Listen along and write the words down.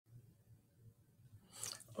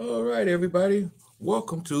All right, everybody.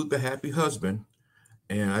 Welcome to The Happy Husband.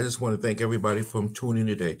 And I just want to thank everybody for tuning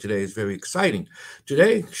in today. Today is very exciting.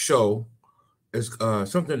 Today's show is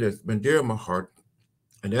something that's been dear to my heart,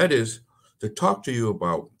 and that is to talk to you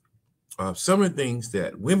about some of the things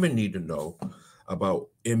that women need to know about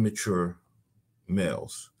immature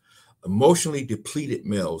males. Emotionally depleted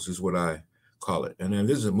males is what I call it. And then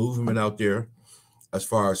there's a movement out there as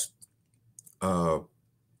far as uh,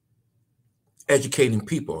 educating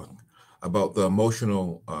people about the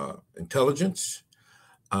emotional intelligence.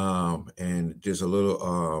 And there's a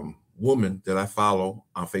little woman that I follow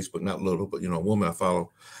on Facebook, not little, but a woman I follow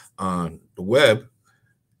on the web,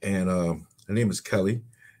 and her name is Kelly,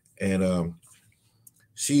 and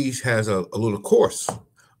she has a little course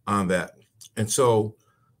on that, and so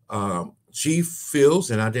she feels,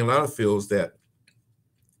 and I think a lot of feels that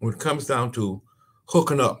when it comes down to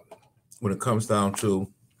hooking up, when it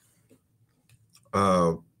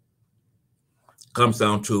uh, comes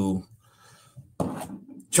down to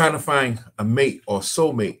trying to find a mate or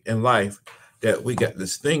soulmate in life, that we got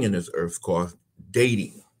this thing in this earth called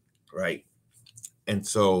dating, right? And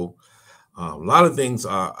so a lot of things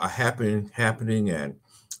are happening, and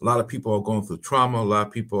a lot of people are going through trauma. A lot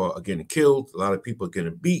of people are getting killed. A lot of people are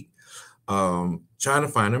getting beat, trying to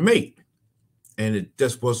find a mate, and it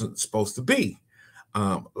just wasn't supposed to be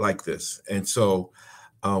like this. And so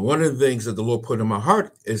one of the things that the Lord put in my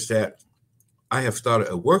heart is that I have started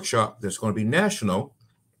a workshop that's going to be national,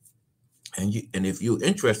 and if you're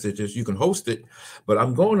interested, just you can host it. But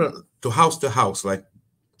I'm going to house, like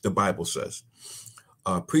the Bible says,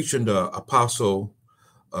 preaching the apostle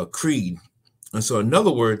creed. And so, in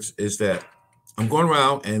other words, is that I'm going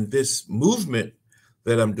around, and this movement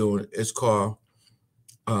that I'm doing is called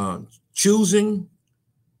choosing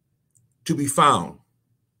to be found.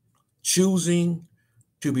 Choosing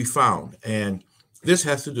to be found, and this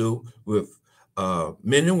has to do with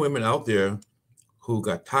men and women out there who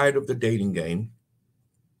got tired of the dating game,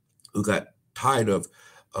 who got tired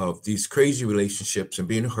of these crazy relationships and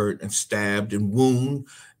being hurt and stabbed and wounded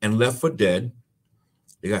and left for dead.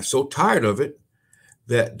 They got so tired of it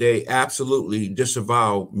that they absolutely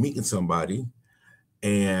disavow meeting somebody,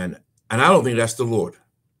 and I don't think that's the Lord.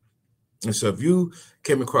 And so, if you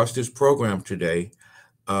came across this program today,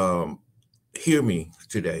 um, hear me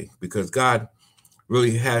today, because God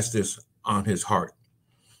really has this on His heart,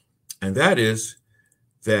 and that is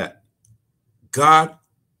that God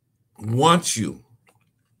wants you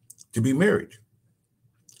to be married.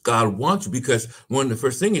 God wants you, because one of the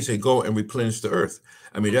first things He said, go and replenish the earth.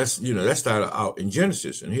 I mean, that started out in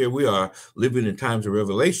Genesis, and here we are living in times of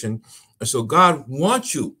Revelation. And so God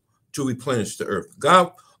wants you to replenish the earth.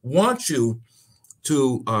 God wants you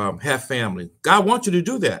to have family. God wants you to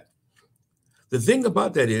do that. The thing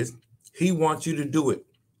about that is He wants you to do it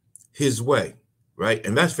His way, right?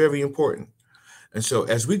 And that's very important. And so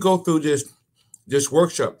as we go through this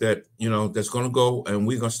workshop that's going to go, and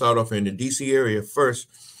we're going to start off in the DC area first,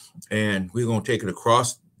 and we're going to take it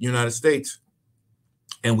across the United States,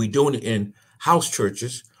 and we're doing it in house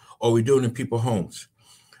churches, or we're doing it in people's homes,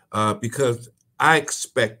 because I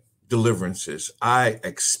expect deliverances. I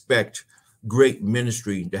expect great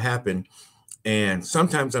ministry to happen. And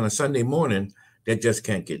sometimes on a Sunday morning, that just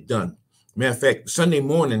can't get done. Matter of fact, Sunday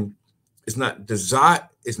morning is not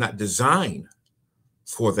designed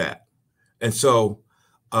for that. And so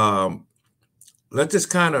let's just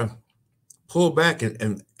kind of pull back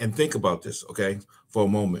and think about this, okay, for a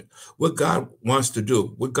moment. What God wants to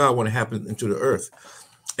do, what God wants to happen into the earth.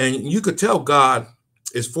 And you could tell God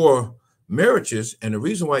is for marriages. And the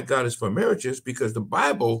reason why God is for marriages, because the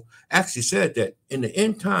Bible actually said that in the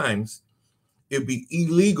end times, it'd be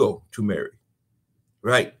illegal to marry,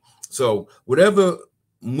 right? So whatever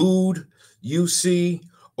mood you see,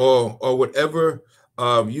 or whatever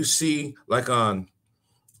you see, like on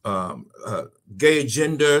gay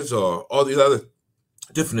agendas or all these other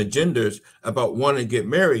different agendas about wanting to get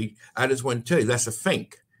married, I just want to tell you that's a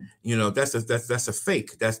fake. That's a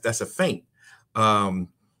fake. That's a feint.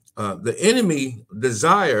 The enemy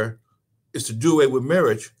desire is to do away with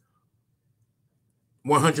marriage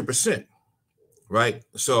 100%, right?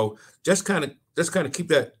 So just kind of keep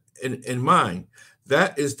that in mind.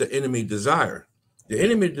 That is the enemy desire. The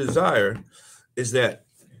enemy desire is that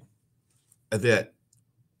the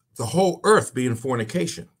whole earth be in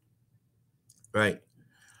fornication, right?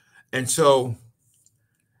 And so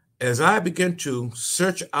as I begin to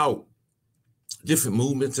search out different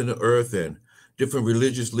movements in the earth and different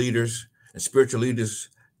religious leaders and spiritual leaders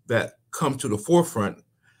that come to the forefront,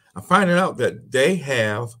 I'm finding out that they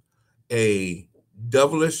have a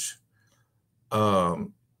devilish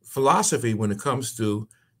philosophy when it comes to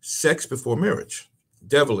sex before marriage.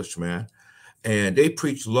 Devilish, man. And they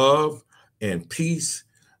preach love and peace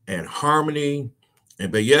and harmony,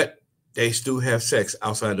 but yet they still have sex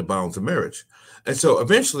outside the bounds of marriage. And so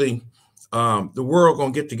eventually, the world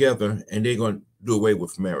gonna get together and they're gonna do away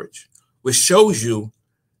with marriage, which shows you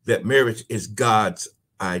that marriage is God's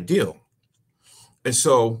ideal. And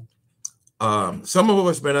so some of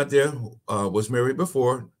us been out there was married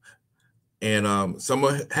before, and some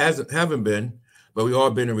haven't been, but we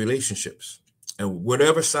all been in relationships. And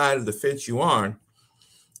whatever side of the fence you on,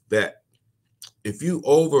 that if you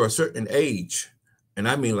over a certain age, and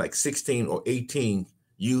I mean like 16 or 18,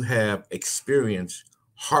 you have experienced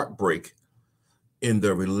heartbreak in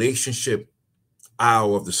the relationship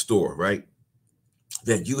aisle of the store, right?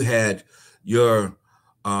 That you had your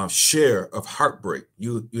share of heartbreak.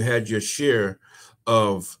 You had your share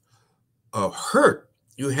of hurt.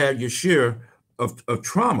 You had your share of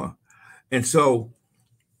trauma. And so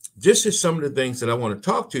this is some of the things that I want to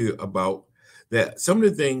talk to you about, that some of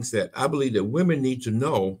the things that I believe that women need to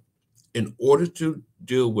know in order to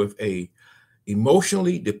deal with a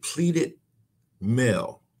emotionally depleted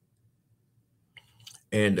male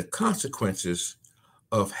and the consequences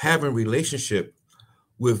of having relationship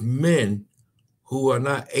with men who are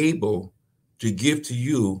not able to give to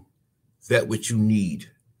you that which you need,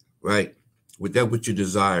 right? With that which you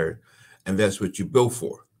desire, and that's what you built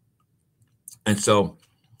for. And so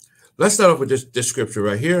let's start off with this scripture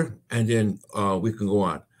right here, and then we can go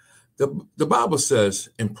on. The Bible says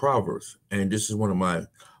in Proverbs, and this is one of my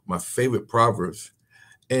favorite Proverbs,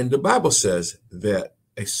 and the Bible says that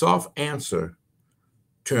a soft answer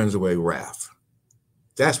turns away wrath.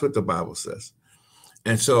 That's what the Bible says.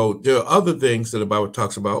 And so there are other things that the Bible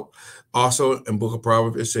talks about. Also in book of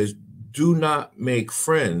Proverbs, it says, do not make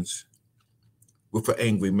friends with an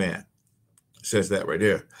angry man. It says that right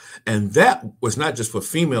there. And that was not just for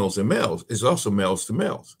females and males, it's also males to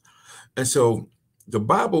males. And so the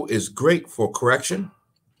Bible is great for correction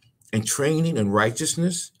and training and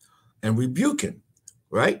righteousness and rebuking,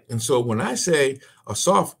 right? And so when I say a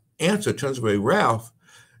soft answer turns away wrath,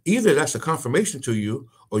 either that's a confirmation to you,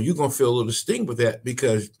 or you're going to feel a little sting with that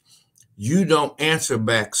because you don't answer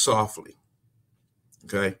back softly,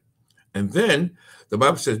 okay? And then the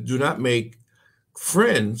Bible says, do not make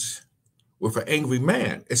friends with an angry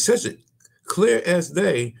man. It says it clear as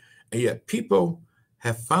day, and yet people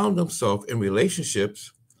have found themselves in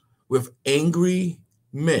relationships with angry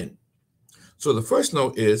men. So the first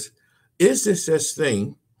note is there such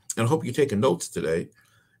thing, and I hope you're taking notes today,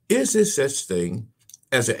 is there such thing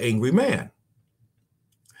as an angry man?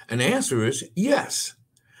 And the answer is yes.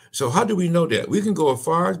 So how do we know that? We can go as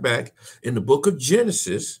far as back in the book of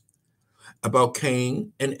Genesis about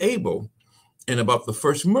Cain and Abel and about the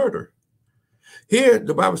first murder. Here,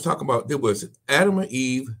 the Bible's talking about there was Adam and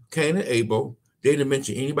Eve, Cain and Abel. They didn't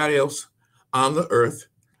mention anybody else on the earth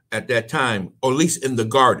at that time, or at least in the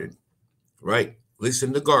garden, right? At least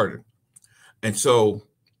in the garden. And so,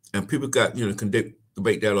 and people got, can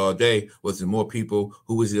debate that all day. Was there more people?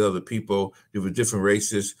 Who was the other people? There were different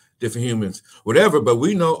races, different humans, whatever. But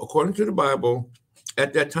we know, according to the Bible,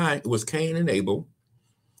 at that time, it was Cain and Abel,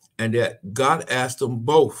 and that God asked them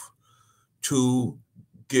both to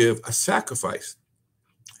give a sacrifice.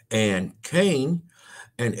 And Cain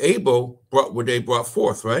and Abel brought what they brought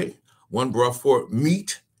forth, right? One brought forth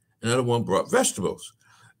meat, another one brought vegetables.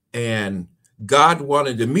 And God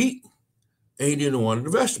wanted the meat, and he didn't want the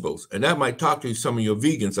vegetables. And that might talk to some of your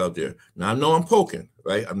vegans out there. Now, I know I'm poking,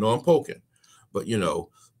 right? I know I'm poking. But,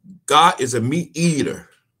 God is a meat eater.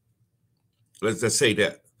 Let's just say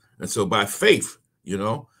that. And so by faith,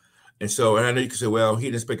 and so, and I know you can say, well, he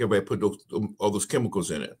didn't expect everybody to put all those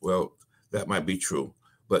chemicals in it. Well, that might be true.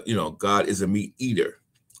 But, God is a meat eater.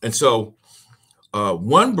 And so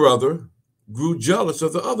one brother grew jealous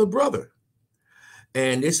of the other brother.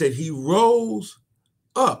 And they said he rose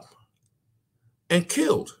up and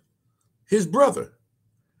killed his brother.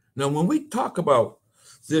 Now, when we talk about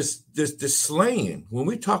this slaying, when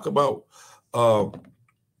we talk about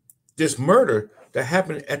this murder that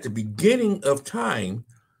happened at the beginning of time,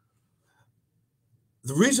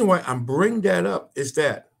 the reason why I'm bringing that up is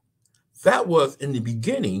that was in the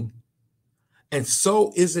beginning, and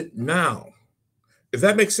so is it now. If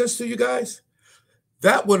that makes sense to you guys,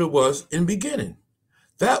 that what it was in the beginning.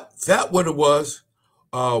 That what it was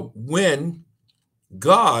when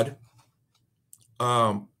God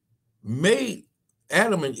made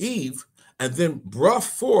Adam and Eve, and then brought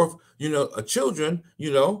forth, children,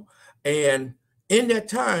 and in that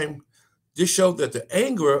time, this showed that the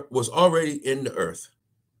anger was already in the earth.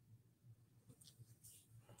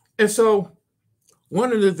 And so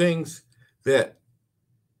one of the things that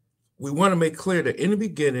we want to make clear that in the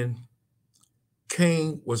beginning,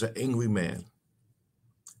 Cain was an angry man,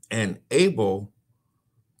 and Abel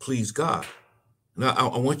pleased God. Now,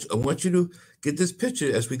 I want you to get this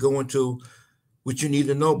picture as we go into what you need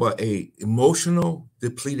to know about a emotional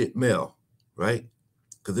depleted male, right?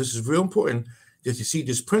 Because this is real important that you see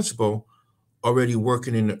this principle already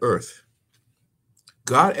working in the earth.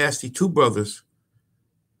 God asked the two brothers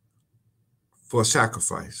for a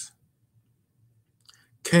sacrifice.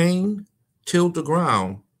 Cain tilled the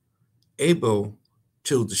ground, Abel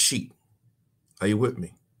tilled the sheep. Are you with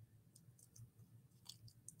me?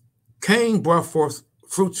 Cain brought forth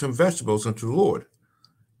fruits and vegetables unto the Lord.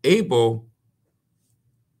 Abel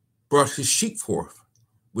brought his sheep forth,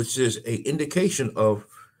 which is an indication of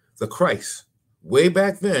the Christ. Way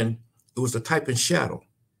back then, it was the type and shadow.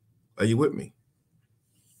 Are you with me?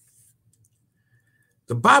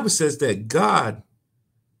 The Bible says that God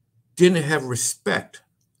didn't have respect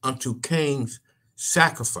unto Cain's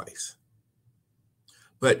sacrifice,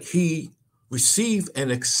 but he received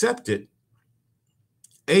and accepted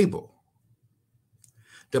Abel.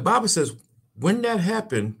 The Bible says when that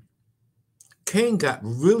happened, Cain got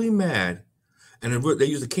really mad, and they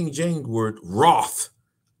use the King James word wrath.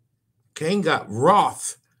 Cain got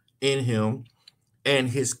wrath in him, and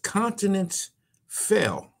his countenance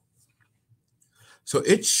fell. So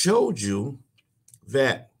it showed you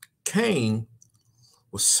that Cain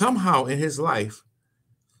was somehow in his life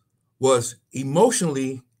was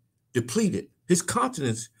emotionally depleted. His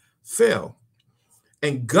countenance fell,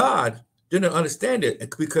 and God didn't understand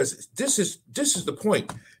it because this is the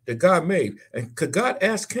point that God made. And God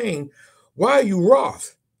asked Cain, "Why are you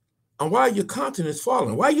wroth? And why are your countenance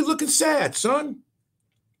falling? Why are you looking sad, son?"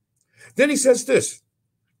 Then he says this: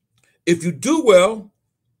 "If you do well,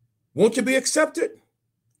 won't you be accepted?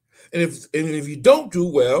 And if you don't do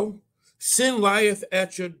well, sin lieth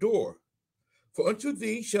at your door. For unto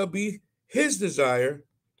thee shall be his desire,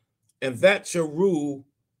 and that shall rule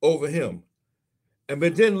over him."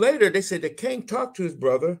 But then later they said that Cain talked to his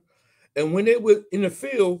brother, and when they were in the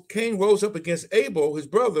field, Cain rose up against Abel, his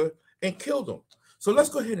brother, and killed him. So let's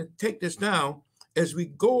go ahead and take this down as we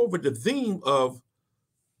go over the theme of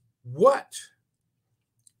what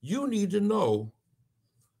you need to know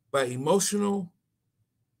by emotional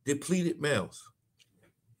depleted males.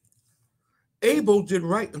 Abel did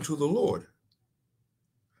right unto the Lord.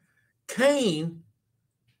 Cain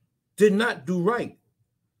did not do right.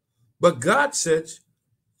 But God said,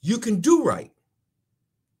 you can do right.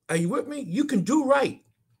 Are you with me? You can do right.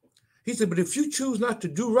 He said, but if you choose not to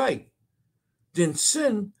do right, then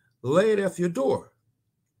sin lay it at your door.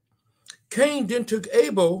 Cain then took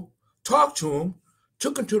Abel, talked to him,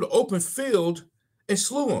 took him to the open field, and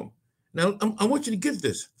slew him. Now, I want you to get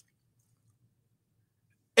this.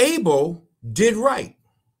 Abel did right.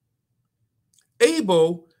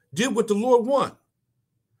 Abel did what the Lord wanted,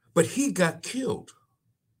 but he got killed.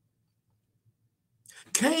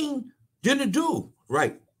 Cain didn't do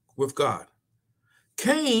right with God.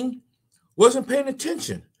 Cain wasn't paying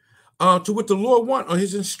attention to what the Lord wanted, on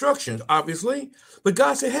his instructions, obviously. But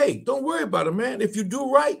God said, hey, don't worry about it, man. If you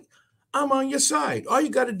do right, I'm on your side. All you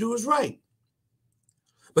got to do is right.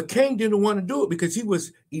 But Cain didn't want to do it because he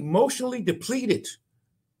was emotionally depleted.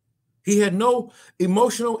 He had no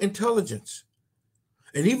emotional intelligence.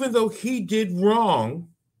 And even though he did wrong,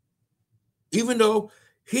 even though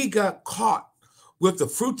he got caught with the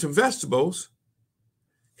fruits and vegetables,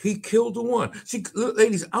 he killed the one. See,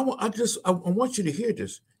 ladies, I want you to hear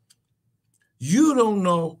this. You don't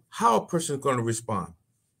know how a person is going to respond.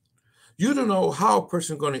 You don't know how a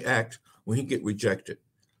person is going to act when he get rejected.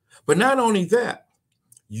 But not only that,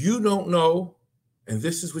 you don't know, and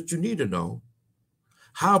this is what you need to know,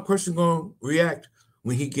 how a person is going to react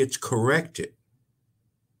when he gets corrected.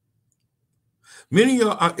 Many of you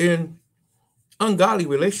are in ungodly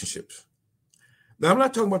relationships. Now, I'm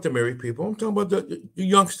not talking about the married people. I'm talking about the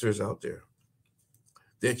youngsters out there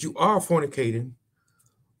that you are fornicating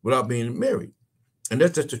without being married. And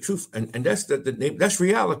that's just the truth. And that's the name. That's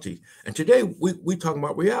reality. And today we talking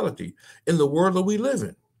about reality in the world that we live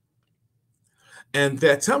in. And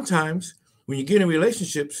that sometimes when you get in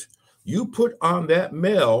relationships, you put on that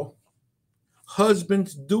male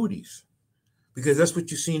husband's duties because that's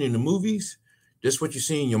what you've seen in the movies. That's what you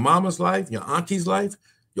see in your mama's life, your auntie's life,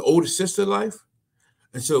 your older sister's life.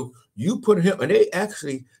 And so you put him, and they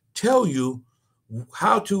actually tell you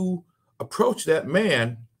how to approach that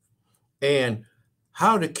man and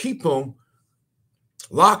how to keep him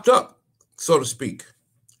locked up, so to speak,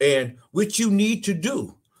 and which you need to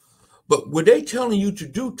do. But what they telling you to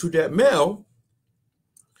do to that male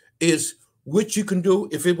is what you can do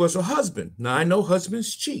if it was a husband. Now, I know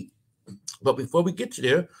husbands cheat. But before we get to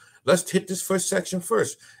there, let's hit this first section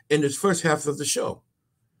first, in this first half of the show,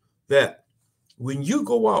 that when you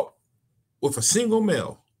go out with a single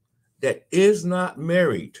male that is not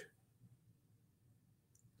married,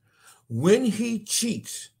 when he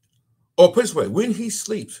cheats, or put it this way, when he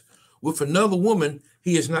sleeps with another woman,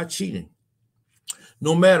 he is not cheating.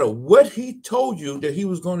 No matter what he told you that he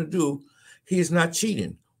was going to do, he is not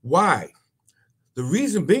cheating. Why? The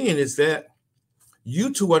reason being is that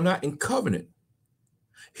you two are not in covenant.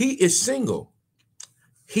 He is single.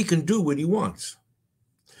 He can do what he wants.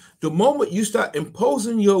 The moment you start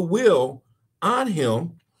imposing your will on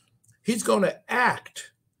him, he's going to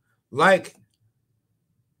act like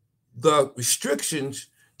the restrictions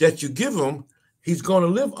that you give him, he's going to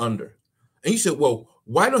live under. And you said, well,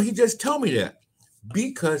 why don't he just tell me that?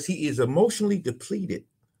 Because he is emotionally depleted.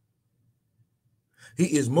 He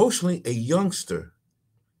is emotionally a youngster.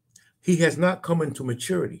 He has not come into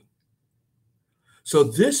maturity. So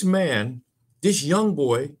this man, this young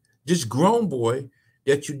boy, this grown boy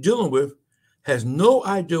that you're dealing with has no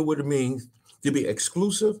idea what it means to be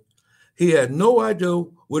exclusive. He has no idea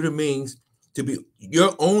what it means to be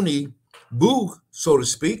your only boo, so to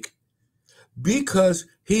speak, because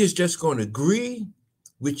he is just going to agree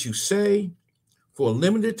with you say for a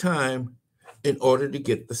limited time in order to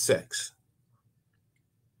get the sex.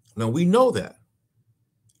 Now, we know that.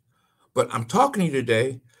 But I'm talking to you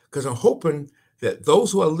today because I'm hoping that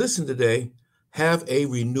those who are listening today have a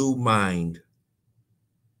renewed mind.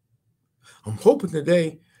 I'm hoping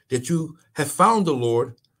today that you have found the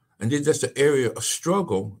Lord and there's just an area of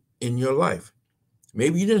struggle in your life.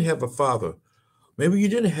 Maybe you didn't have a father. Maybe you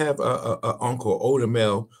didn't have an uncle or older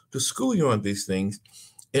male to school you on these things.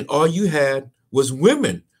 And all you had was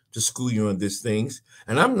women to school you on these things.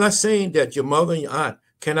 And I'm not saying that your mother and your aunt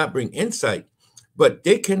cannot bring insight, but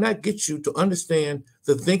they cannot get you to understand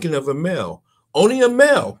the thinking of a male. Only a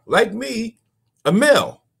male, like me, a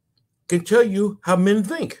male, can tell you how men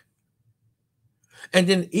think. And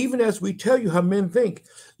then even as we tell you how men think,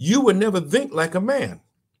 you would never think like a man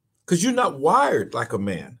because you're not wired like a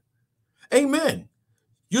man. Amen.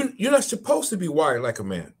 You're not supposed to be wired like a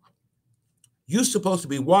man. You're supposed to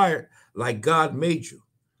be wired like God made you.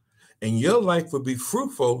 And your life will be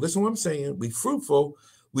fruitful. Listen to what I'm saying. Be fruitful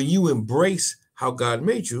when you embrace how God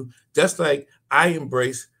made you. Just like I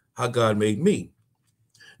embrace how God made me.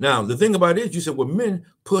 Now, the thing about it is you said, well, men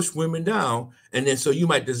push women down. And then so you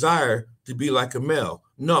might desire to be like a male.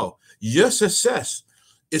 No, your success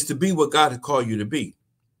is to be what God has called you to be.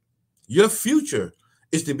 Your future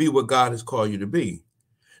is to be what God has called you to be.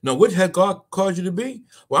 Now, what has God called you to be?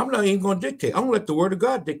 Well, I'm not even going to dictate. I'm going to let the word of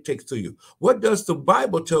God dictate to you. What does the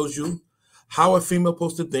Bible tells you how a female is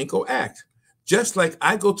supposed to think or act? Just like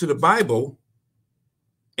I go to the Bible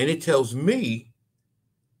and it tells me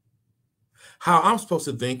how I'm supposed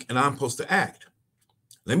to think and I'm supposed to act.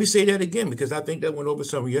 Let me say that again because I think that went over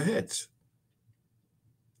some of your heads.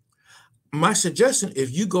 My suggestion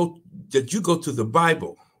is you go to the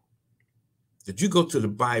Bible,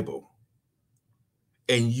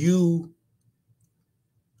 and you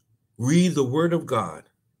read the word of God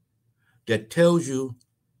that tells you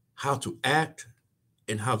how to act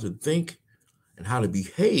and how to think and how to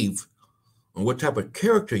behave and what type of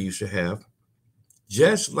character you should have,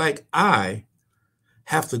 just like I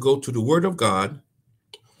have to go to the word of God,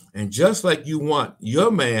 and just like you want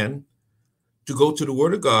your man to go to the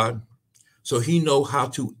word of God so he know how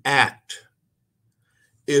to act.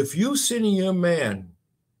 If you send your man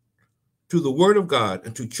to the word of God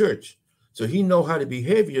and to church so he know how to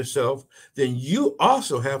behave yourself, then you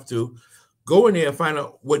also have to go in there and find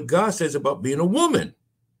out what God says about being a woman.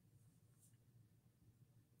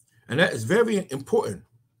 And that is very important.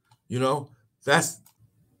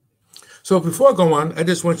 So before I go on, I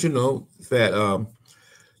just want you to know that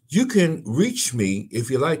you can reach me if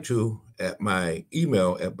you like to at my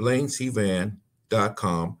email at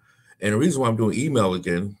blaincvan.com. And the reason why I'm doing email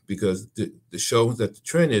again, because the shows that the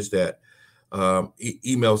trend is that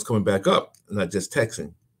emails coming back up, not just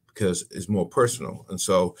texting, because it's more personal. And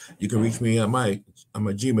so you can reach me on my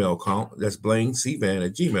Gmail account. That's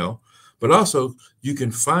blaincvan@gmail. But also you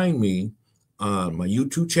can find me on my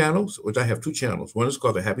YouTube channels, which I have two channels. One is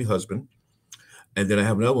called The Happy Husband, and then I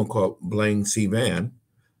have another one called Blaine C. Van,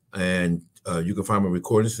 and you can find my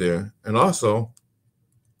recordings there. And also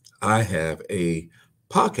I have a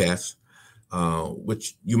podcast,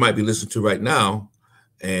 which you might be listening to right now,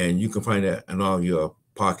 and you can find that on all your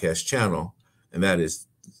podcast channel, and that is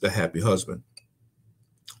The Happy Husband.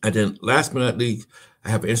 And then last but not least, I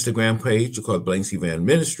have an Instagram page called Blaine C. Van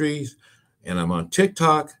Ministries, and I'm on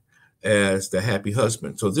TikTok, as the happy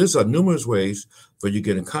husband. So there's numerous ways for you to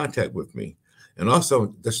get in contact with me. And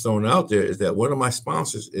also, just thrown out there is that one of my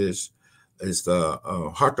sponsors is the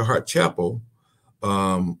Heart to Heart Chapel,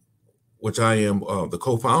 um, which I am the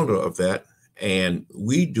co-founder of that, and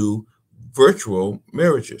we do virtual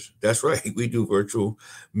marriages. That's right, we do virtual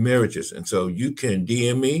marriages, and so you can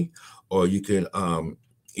DM me or you can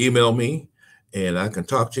email me, and I can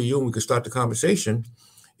talk to you, and we can start the conversation.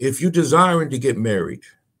 If you're desiring to get married,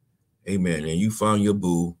 amen, and you found your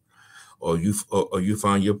boo, or you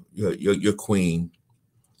found your queen,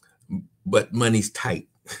 but money's tight.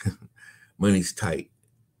 Money's tight.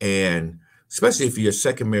 And especially if you're a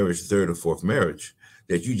second marriage, third or fourth marriage,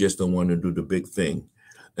 that you just don't want to do the big thing.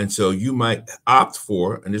 And so you might opt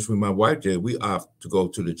for, and this is what my wife did, we opt to go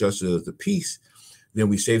to the justice of the peace. Then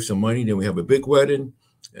we save some money, then we have a big wedding,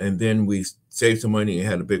 and then we save some money and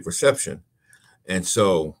had a big reception. And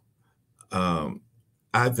so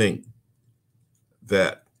I think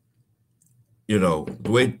that, the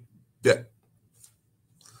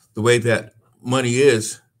way that money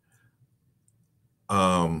is,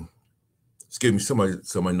 excuse me,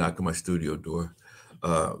 somebody knocking my studio door.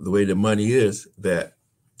 The way that money is, that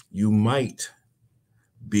you might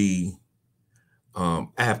be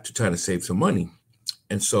apt to try to save some money.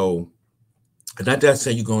 And so, and not that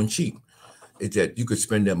saying you're going cheap. It's that you could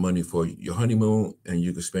spend that money for your honeymoon, and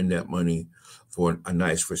you could spend that money for a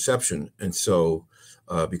nice reception. And so,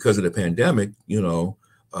 because of the pandemic,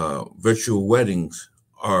 virtual weddings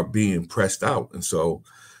are being pressed out. And so,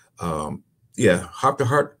 Heart to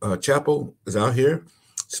Heart Chapel is out here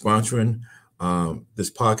sponsoring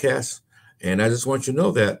this podcast. And I just want you to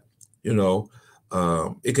know that,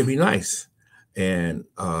 it can be nice. And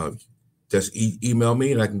just email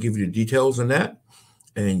me and I can give you the details on that.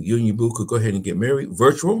 And you and your boo could go ahead and get married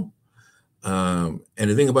virtual. And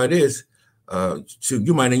the thing about it is,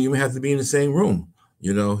 you might not even have to be in the same room.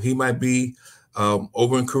 He might be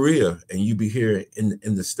over in Korea and you be here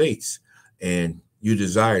in the States, and you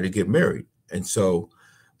desire to get married. And so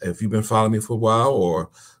if you've been following me for a while, or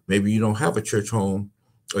maybe you don't have a church home,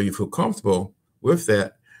 or you feel comfortable with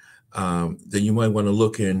that, then you might want to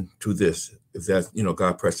look into this, if that's,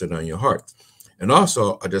 God pressed it on your heart. And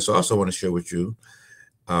also, I just also want to share with you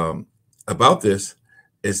about this,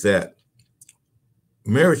 is that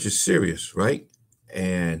marriage is serious, right?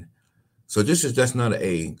 And so this is just not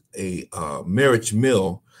a marriage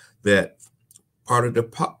meal. That part of the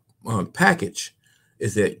package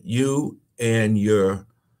is that you and your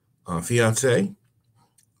fiance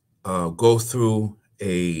go through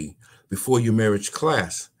a before your marriage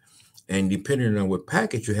class, and depending on what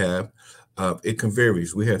package you have, it can vary.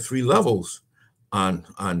 We have 3 levels on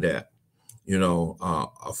that.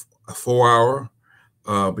 A 4-hour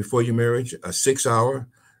before your marriage, a 6-hour,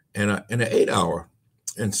 and an 8-hour.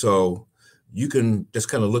 And so you can just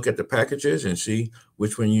kind of look at the packages and see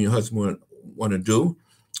which one you and your husband want to do.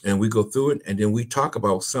 And we go through it, and then we talk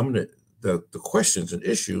about some of the questions and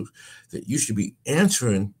issues that you should be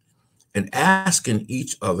answering and asking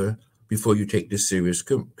each other before you take this serious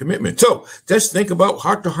commitment. So just think about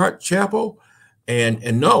Heart to Heart Chapel, and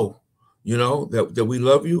know, that we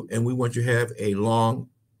love you, and we want you to have a long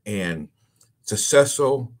and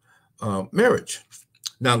successful marriage.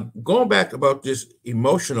 Now, going back about this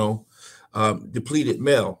emotional depleted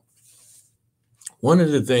male, one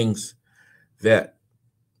of the things that,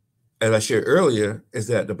 as I shared earlier, is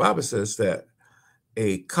that the Bible says that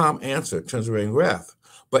a calm answer turns away wrath.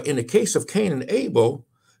 But in the case of Cain and Abel,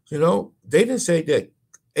 they didn't say that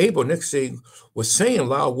Abel, next thing, was saying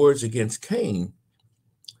loud words against Cain,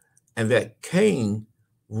 and that Cain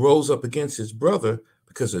rose up against his brother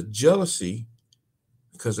because of jealousy,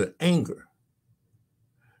 because of anger.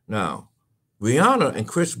 Now, Rihanna and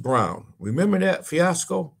Chris Brown, remember that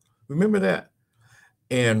fiasco? Remember that?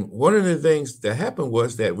 And one of the things that happened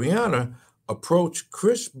was that Rihanna approached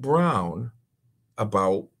Chris Brown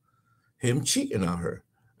about him cheating on her.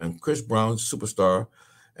 And Chris Brown's superstar,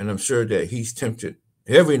 and I'm sure that he's tempted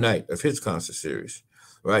every night of his concert series,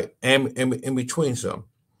 right? And in between some.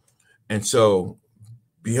 And so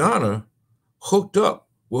Rihanna hooked up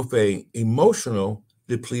with a emotional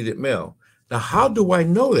depleted male. Now, how do I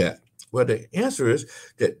know that? Well, the answer is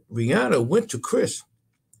that Rihanna went to Chris,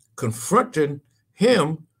 confronting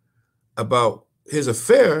him about his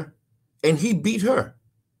affair, and he beat her.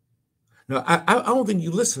 Now, I don't think you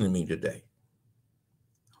listen to me today.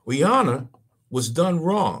 Rihanna was done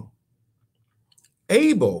wrong.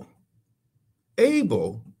 Abel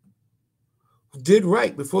did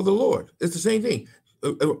right before the Lord. It's the same thing.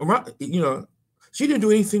 She didn't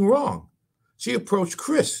do anything wrong. She approached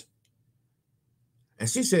Chris, and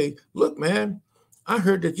she said, look, man, I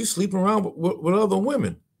heard that you sleeping around with other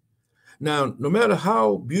women. Now, no matter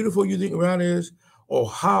how beautiful you think around is, or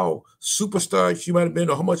how superstar she might have been,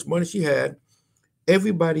 or how much money she had,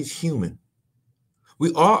 everybody's human.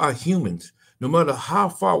 We all are humans, no matter how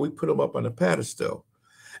far we put them up on a pedestal.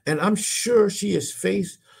 And I'm sure she is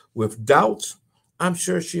faced with doubts. I'm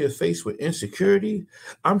sure she is faced with insecurity.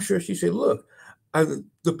 I'm sure she said, look,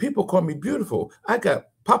 the people call me beautiful. I got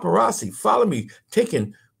paparazzi follow me,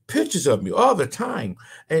 taking pictures of me all the time.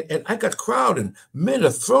 And I got crowd and men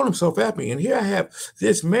are throwing themselves at me. And here I have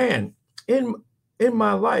this man in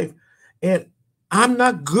my life, and I'm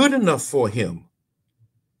not good enough for him.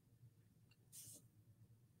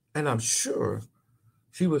 And I'm sure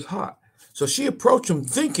she was hot. So she approached him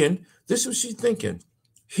thinking, this is what she's thinking.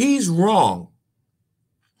 He's wrong.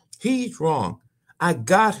 He's wrong. I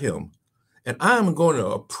got him. And I'm going to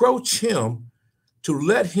approach him to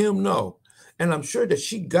let him know. And I'm sure that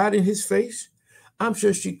she got in his face. I'm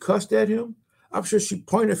sure she cussed at him. I'm sure she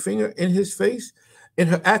pointed a finger in his face in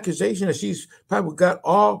her accusation that she's probably got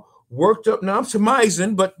all worked up. Now I'm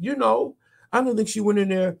surmising, but I don't think she went in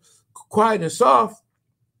there quiet and soft.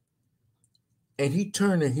 And he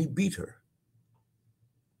turned and he beat her.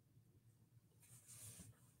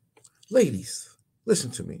 Ladies, listen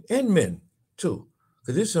to me, and men too,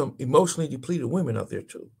 because there's some emotionally depleted women out there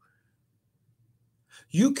too.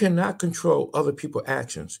 You cannot control other people's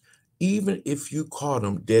actions, even if you call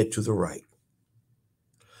them dead to the right.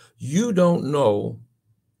 You don't know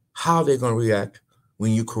how they're going to react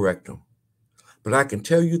when you correct them. But I can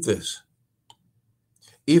tell you this.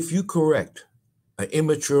 If you correct an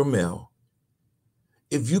immature male,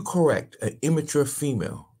 if you correct an immature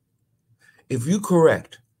female, if you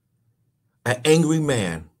correct an angry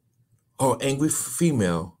man or angry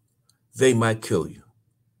female, they might kill you.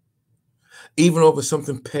 Even over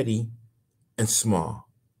something petty and small.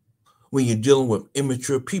 When you're dealing with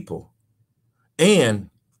immature people and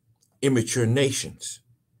immature nations.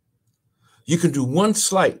 You can do one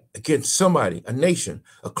slight against somebody, a nation,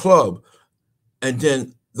 a club, and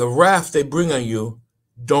then the wrath they bring on you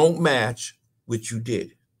don't match what you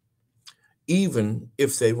did, even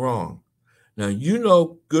if they're wrong. Now, you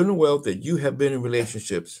know good and well that you have been in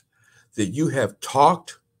relationships, that you have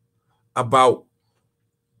talked about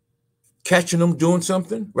catching them doing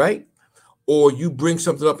something, right? Or you bring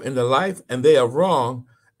something up in their life and they are wrong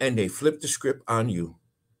and they flip the script on you.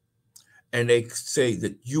 And they say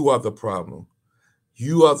that you are the problem.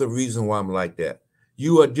 You are the reason why I'm like that.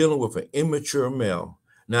 You are dealing with an immature male.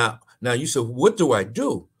 Now you say, what do I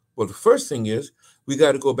do? Well, the first thing is we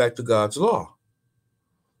got to go back to God's law.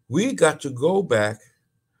 We got to go back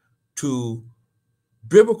to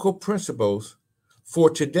biblical principles for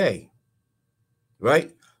today,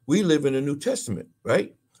 right? We live in the New Testament,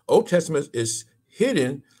 right? Old Testament is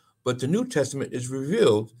hidden, but the New Testament is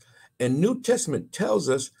revealed. And New Testament tells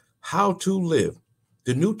us how to live.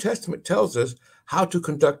 The New Testament tells us how to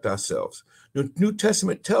conduct ourselves. The New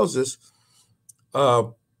Testament tells us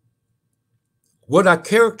what our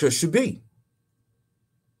character should be.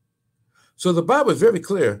 So the Bible is very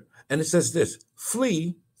clear, and it says this: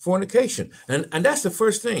 flee fornication. And that's the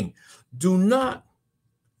first thing. Do not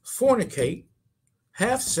fornicate,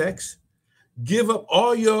 have sex, give up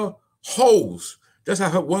all your holes. That's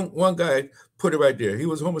how one guy put it right there. He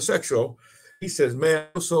was homosexual. He says, man,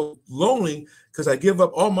 I'm so lonely because I give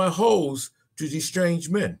up all my holes to these strange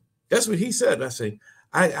men. That's what he said. I say,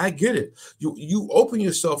 I get it. You open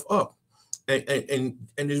yourself up, and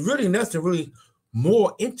there's really nothing really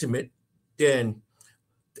more intimate than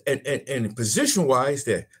and position-wise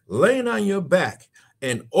that laying on your back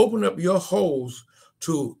and open up your holes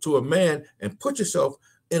to a man and put yourself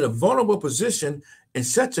in a vulnerable position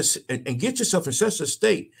and get yourself in such a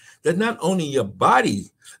state that not only your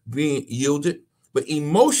body being yielded, but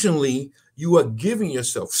emotionally you are giving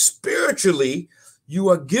yourself. Spiritually, you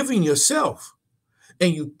are giving yourself.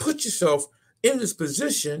 And you put yourself in this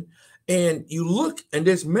position and you look, and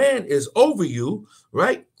this man is over you,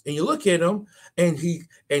 right? And you look at him and he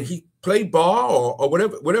play ball or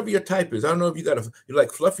whatever your type is. I don't know if you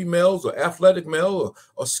like fluffy males or athletic males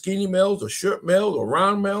or skinny males or short males or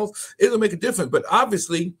round males. It'll make a difference. But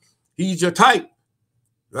obviously, he's your type,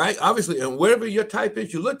 right? Obviously, and whatever your type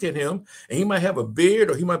is, you look at him and he might have a beard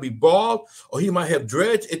or he might be bald or he might have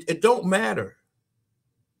dreads. It don't matter.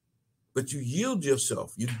 But you yield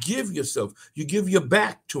yourself. You give yourself. You give your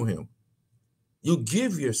back to him. You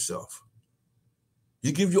give yourself.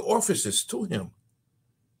 You give your orifices to him.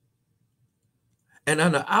 And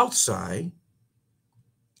on the outside,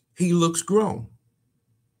 he looks grown.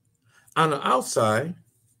 On the outside,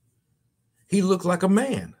 he looks like a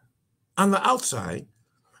man. On the outside,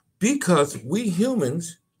 because we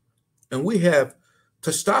humans, and we have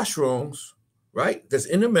testosterones, right? That's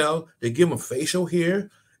in the male. They give them facial hair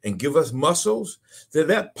and give us muscles.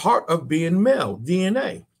 That part of being male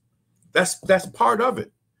DNA. That's part of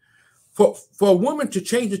it. For a woman to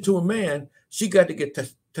change it to a man, she got to get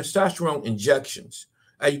testosterone injections.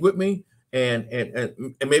 Are you with me? And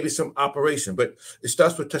maybe some operation, but it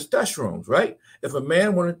starts with testosterone, right? If a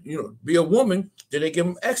man wanted, be a woman, then they give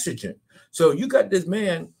him estrogen. So you got this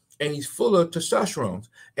man, and he's full of testosterone,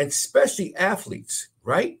 and especially athletes,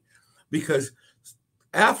 right? Because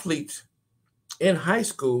athletes in high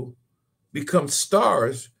school become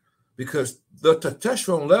stars because the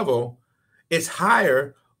testosterone level is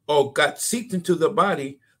higher or got seeped into the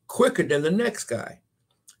body quicker than the next guy.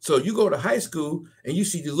 So you go to high school and you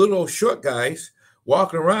see the little old short guys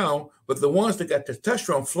walking around, but the ones that got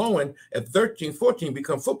testosterone flowing at 13, 14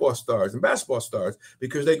 become football stars and basketball stars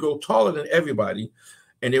because they grow taller than everybody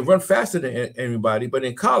and they run faster than everybody. But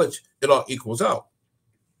in college, it all equals out,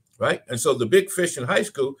 right? And so the big fish in high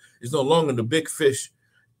school is no longer the big fish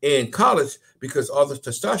in college because all the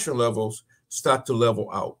testosterone levels start to level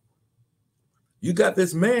out. You got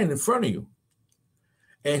this man in front of you,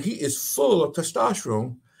 and he is full of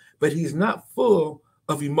testosterone, but he's not full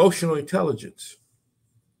of emotional intelligence.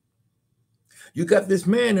 You got this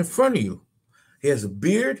man in front of you. He has a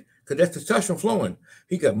beard because that's testosterone flowing.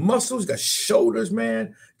 He got muscles, got shoulders,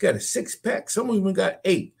 man. Got a six-pack. Some of them got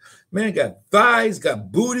 8. Man got thighs,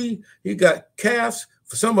 got booty. He got calves.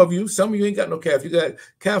 For some of you ain't got no calves. You got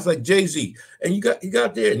calves like Jay-Z. And you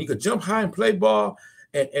got there, and you could jump high and play ball,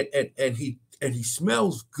 and he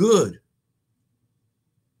smells good.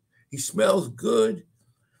 He smells good.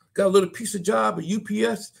 Got a little piece of job at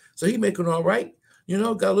UPS, so he making all right.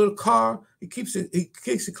 Got a little car. He keeps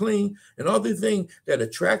it clean, and all the things that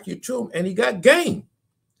attract you to him. And he got game.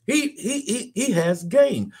 He has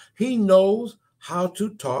game. He knows how to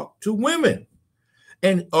talk to women,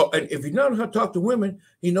 and if you know how to talk to women,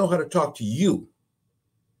 he knows how to talk to you.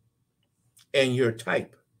 And you're a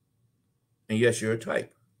type. And yes, you're a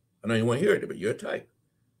type. I know you want to hear it, but you're a type.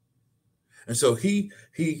 And so he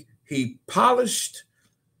polished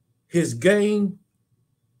his game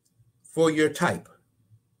for your type.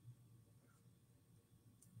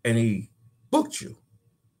 And he booked you.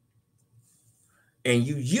 And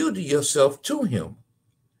you yielded yourself to him.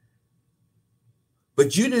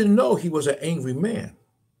 But you didn't know he was an angry man.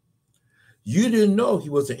 You didn't know he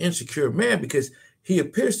was an insecure man because he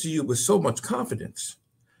appears to you with so much confidence.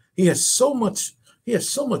 He has so much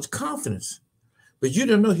confidence. But you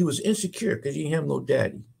didn't know he was insecure because he didn't have no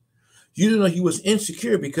daddy. You didn't know he was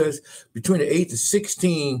insecure because between the age of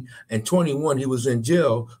 16 and 21, he was in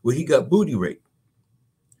jail where he got booty raped.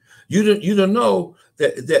 You didn't know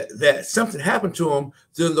that something happened to him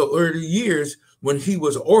during the early years when he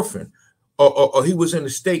was an orphan or he was in the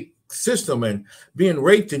state system and being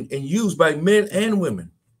raped and used by men and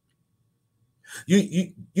women.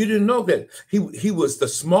 You didn't know that he was the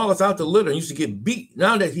smallest out the litter and used to get beat.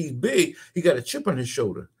 Now that he's big, he got a chip on his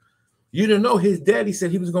shoulder. You didn't know his daddy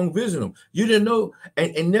said he was going to visit him. You didn't know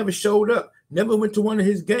and never showed up, never went to one of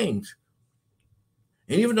his games.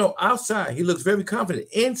 And even though outside he looks very confident,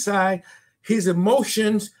 inside his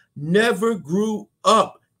emotions never grew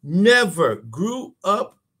up.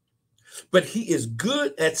 But he is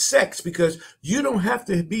good at sex because you don't have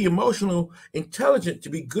to be emotional intelligent to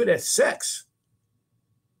be good at sex.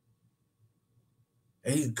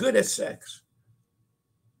 And he's good at sex.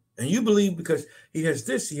 And you believe because he has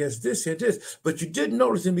this, he has this, he has this. But you didn't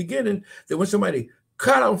notice in the beginning that when somebody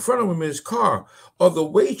cut out in front of him in his car, or the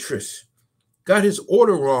waitress got his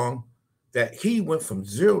order wrong, that he went from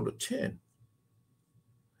 0 to 10. And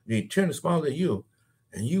he turned and smiled at you,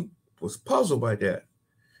 and you was puzzled by that.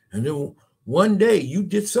 And then one day you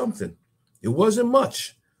did something. It wasn't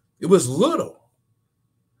much. It was little.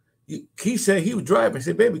 He said he was driving. He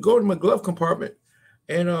said, baby, go to my glove compartment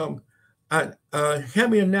and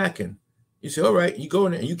hand me a napkin. You say, all right. You go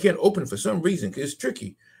in there and you can't open it for some reason because it's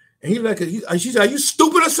tricky. And she said, are you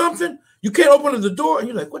stupid or something? You can't open the door. And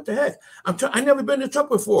you're like, what the heck? I never been in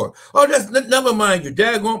trouble before. Oh, never mind. Your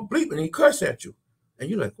dad gonna bleep and he cursed at you. And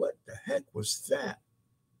you're like, what the heck was that?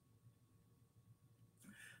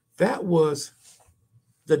 That was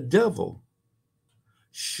the devil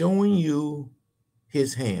showing you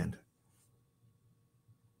his hand.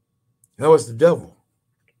 That was the devil.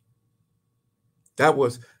 That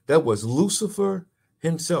was Lucifer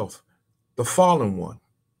himself, the fallen one,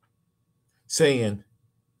 saying,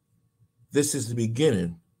 this is the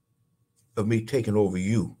beginning of me taking over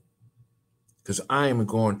you, because I am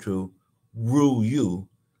going to rule you,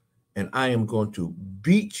 and I am going to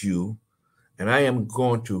beat you, and I am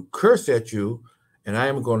going to curse at you, and I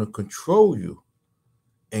am going to control you.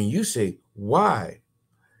 And you say, why?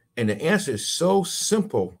 And the answer is so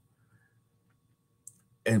simple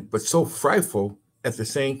but so frightful at the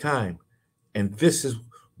same time. And this is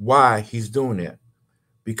why he's doing that.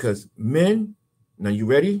 Because men, now you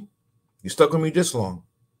ready? You stuck with me this long.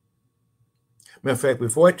 Matter of fact,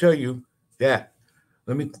 before I tell you that,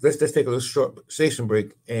 let's take a little short station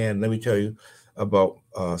break, and let me tell you about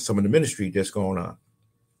some of the ministry that's going on.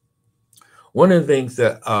 One of the things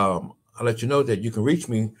that I'll let you know that you can reach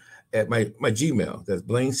me at my Gmail. That's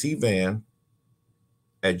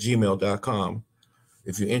blainecvan@gmail.com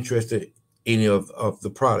if you're interested in any of the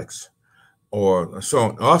products or so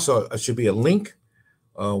on. Also, it should be a link.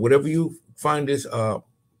 Whatever you find this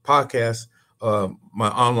podcast, my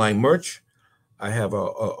online merch. I have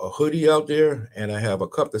a hoodie out there, and I have a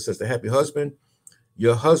cup that says "The Happy Husband."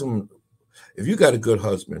 Your husband, if you got a good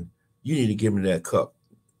husband, you need to give him that cup,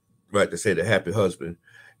 right, to say "The Happy Husband,"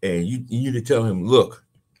 and you need to tell him, look,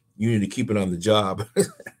 you need to keep it on the job.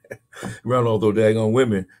 Around all those daggone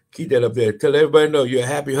women, keep that up there. Tell everybody know you're a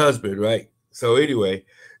happy husband, right? So anyway,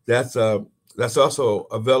 that's also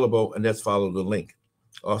available, and let's follow the link.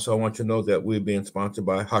 Also, I want you to know that we're being sponsored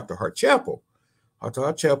by Heart to Heart Chapel. Heart to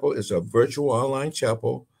Heart Chapel is a virtual online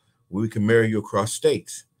chapel where we can marry you across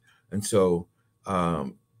states. And so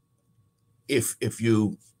if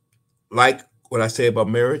you like what I say about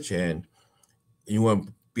marriage and you want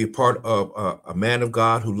to be a part of a man of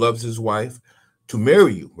God who loves his wife to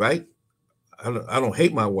marry you, right? I don't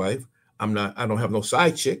hate my wife. I don't have no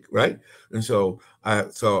side chick, right? And so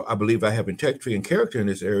I believe I have integrity and character in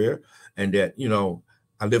this area, and that,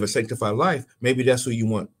 I live a sanctified life. Maybe that's who you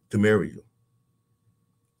want to marry you.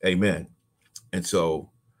 Amen. And so,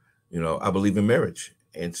 I believe in marriage.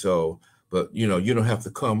 And so, but you don't have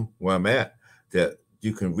to come where I'm at. That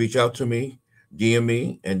you can reach out to me, DM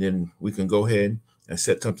me, and then we can go ahead and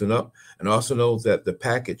set something up. And also know that the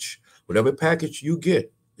package, whatever package you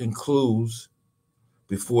get, includes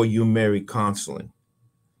before you marry counseling,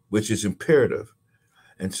 which is imperative.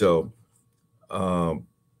 And so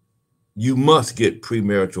you must get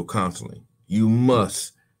premarital counseling. You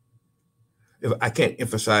must. I can't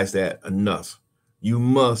emphasize that enough. You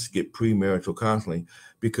must get premarital counseling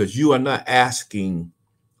because you are not asking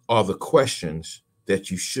all the questions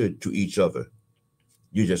that you should to each other.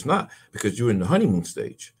 You're just not, because you're in the honeymoon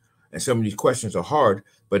stage. And some of these questions are hard,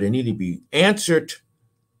 but they need to be answered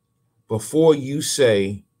before you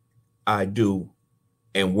say, I do,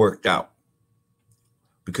 and worked out.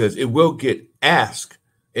 Because it will get asked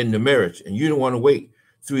in the marriage, and you don't want to wait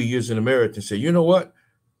 3 years in the marriage and say, you know what?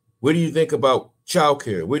 What do you think about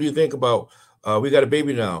childcare? What do you think about, we got a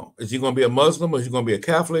baby now. Is he going to be a Muslim, or is he going to be a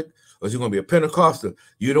Catholic, or is he going to be a Pentecostal?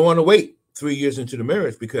 You don't want to wait 3 years into the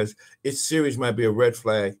marriage because it's serious, might be a red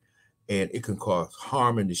flag, and it can cause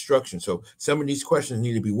harm and destruction. So some of these questions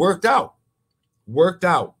need to be worked out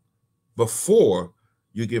before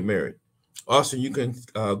you get married. Also, you can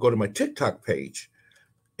go to my TikTok page,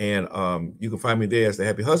 and you can find me there as The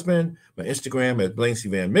Happy Husband, my Instagram at Blaine C.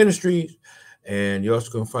 Van Ministries, and you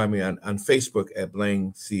also can find me on Facebook at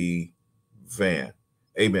Blaine C. Van.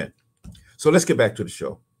 Amen. So let's get back to the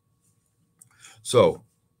show. So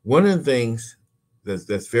one of the things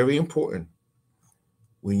that's very important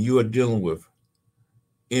when you are dealing with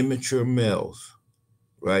immature males,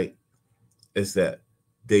 right, is that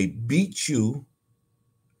they beat you,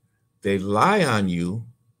 they lie on you,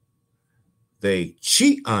 they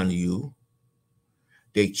cheat on you,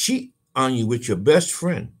 they cheat on you with your best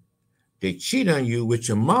friend, they cheat on you with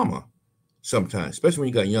your mama sometimes, especially when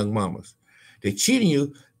you got young mamas. They cheat on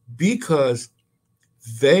you because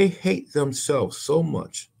they hate themselves so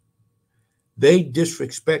much. They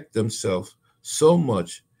disrespect themselves so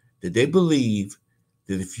much that they believe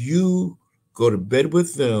that if you go to bed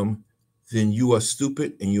with them, then you are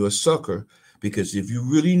stupid and you're a sucker. Because if you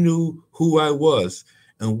really knew who I was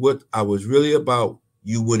and what I was really about,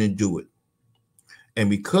 you wouldn't do it.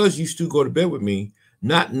 And because you still go to bed with me,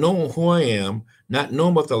 not knowing who I am, not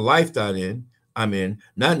knowing about the life that I'm in,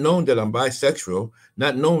 not knowing that I'm bisexual,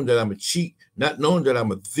 not knowing that I'm a cheat, not knowing that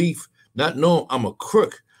I'm a thief, not knowing I'm a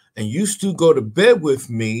crook, and you still go to bed with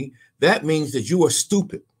me, that means that you are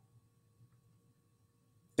stupid.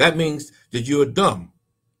 That means that you are dumb.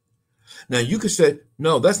 Now, you could say,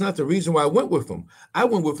 no, that's not the reason why I went with him. I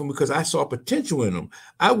went with him because I saw potential in him.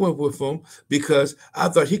 I went with him because I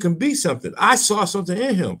thought he can be something. I saw something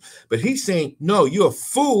in him. But he's saying, no, you're a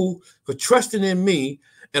fool for trusting in me,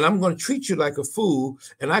 and I'm going to treat you like a fool,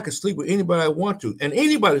 and I can sleep with anybody I want to. And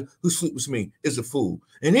anybody who sleeps with me is a fool.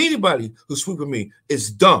 And anybody who sleeps with me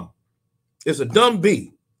is dumb. It's a dumb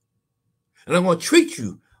bee. And I'm going to treat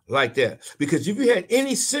you like that. Because if you had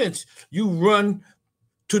any sense, you run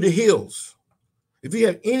to the hills. If you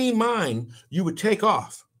have any mind, you would take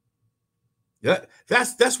off.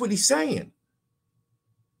 That's what he's saying.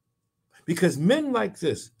 Because men like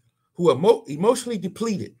this, who are emotionally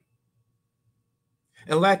depleted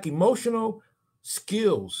and lack emotional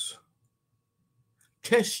skills,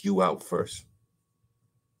 test you out first.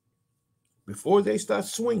 Before they start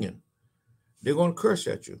swinging, they're going to curse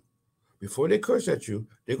at you. Before they curse at you,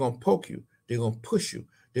 they're going to poke you. They're going to push you.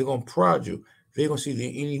 They're going to prod you. They're going to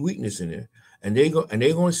see any weakness in there. And they're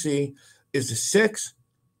going to see, is the sex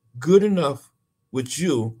good enough with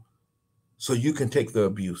you so you can take the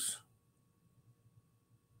abuse?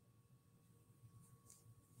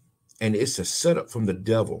 And it's a setup from the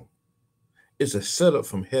devil. It's a setup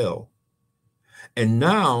from hell. And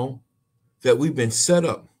now that we've been set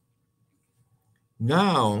up,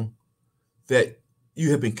 now that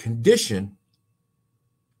you have been conditioned,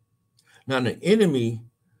 now the enemy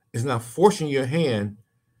is not forcing your hand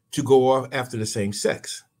to go off after the same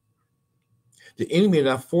sex. The enemy is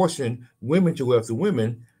not forcing women to go after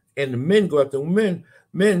women, and the men go after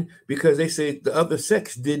men because they say the other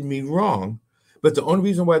sex did me wrong. But the only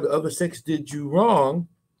reason why the other sex did you wrong,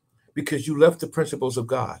 because you left the principles of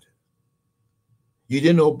God. You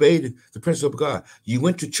didn't obey the principle of God. You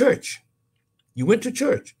went to church. You went to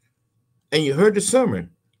church and you heard the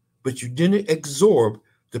sermon, but you didn't absorb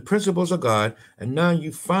the principles of God. And now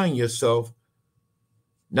you find yourself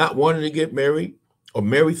not wanting to get married, or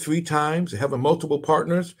married 3 times, having multiple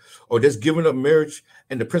partners, or just giving up marriage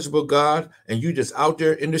and the principle of God, and you just out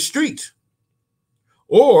there in the street.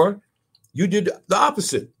 Or you did the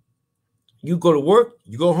opposite. You go to work,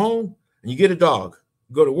 you go home, and you get a dog.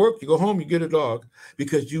 You go to work, you go home, you get a dog,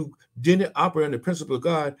 because you didn't operate on the principle of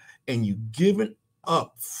God, and you given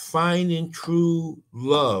up finding true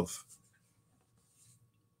love.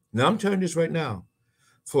 Now I'm telling you this right now.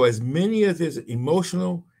 For as many as there's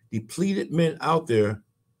emotional depleted men out there,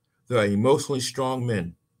 there are emotionally strong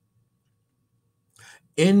men.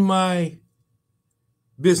 In my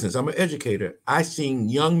business, I'm an educator. I've seen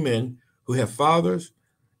young men who have fathers,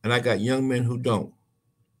 and I got young men who don't.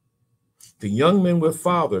 The young men with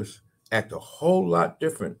fathers act a whole lot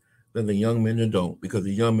different than the young men that don't, because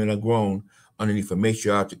the young men are grown underneath a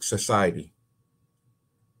matriarchal society.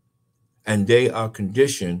 And they are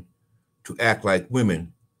conditioned to act like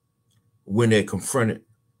women when they're confronted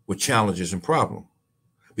with challenges and problems,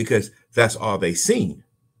 because that's all they've seen.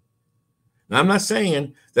 Now, I'm not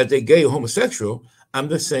saying that they're gay or homosexual. I'm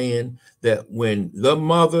just saying that when the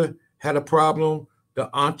mother had a problem, the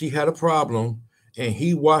auntie had a problem, and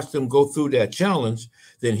he watched them go through that challenge,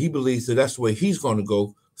 then he believes that that's the way he's going to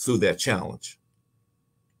go through that challenge.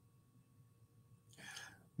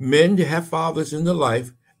 Men that have fathers in their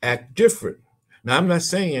life act different. Now, I'm not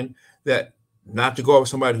saying that not to go with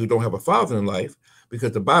somebody who don't have a father in life,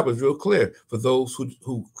 because the Bible is real clear. For those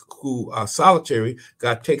who are solitary,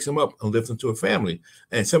 God takes them up and lifts them to a family.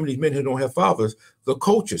 And some of these men who don't have fathers, the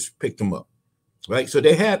coaches picked them up, right? So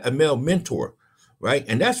they had a male mentor, right?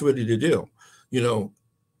 And that's really the deal. You know,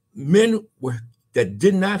 men that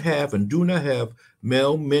did not have and do not have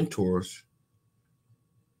male mentors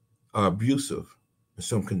are abusive in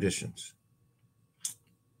some conditions.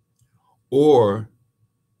 Or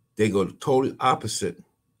they go totally opposite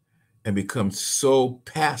and become so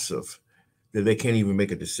passive that they can't even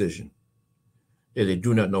make a decision, that they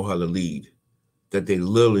do not know how to lead, that they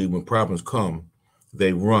literally, when problems come,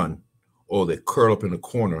 they run, or they curl up in a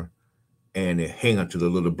corner and they hang onto the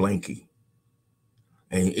little blankie.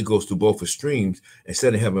 And it goes through both extremes.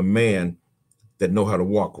 Instead of having a man that know how to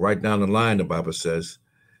walk right down the line, the Bible says,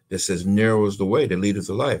 that says narrow is the way that leadeth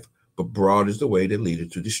to life, but broad is the way that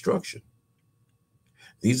leadeth to destruction.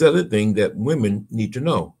 These are the things that women need to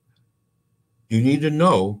know. You need to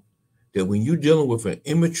know that when you're dealing with an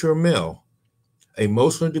immature male,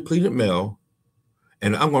 emotionally depleted male,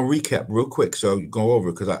 and I'm going to recap real quick so you go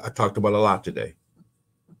over, because I talked about a lot today.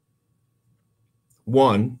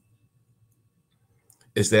 One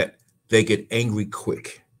is that they get angry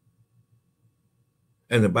quick.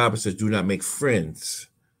 And the Bible says, do not make friends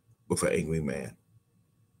with an angry man.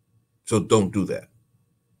 So don't do that,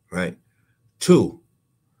 right? 2,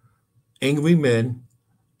 angry men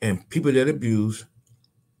and people that abuse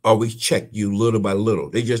always check you little by little.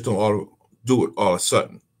 They just don't all do it all of a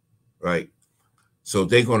sudden, right? So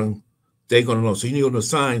they're gonna know. So you need to know the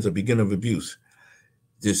signs of beginning of abuse.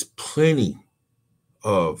 There's plenty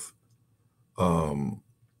of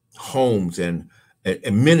homes and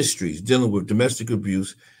ministries dealing with domestic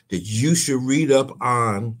abuse that you should read up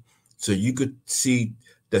on, so you could see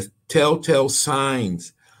the telltale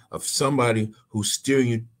signs of somebody who's steering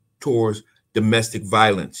you towards domestic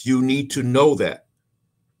violence. You need to know that,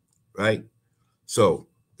 right? So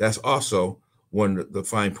that's also one of the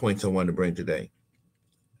fine points I wanted to bring today.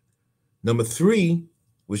 Number 3,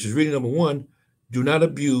 which is really number 1, do not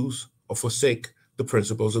abuse or forsake the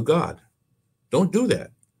principles of God. Don't do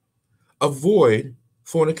that. Avoid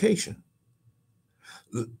fornication.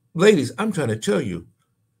 Ladies, I'm trying to tell you,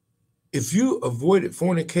 if you avoided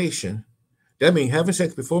fornication, that means having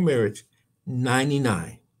sex before marriage,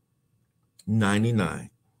 99%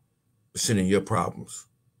 of your problems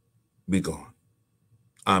be gone.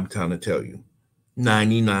 I'm trying to tell you,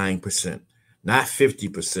 99%, not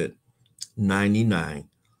 50%, 99%,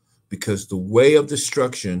 because the way of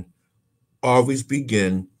destruction always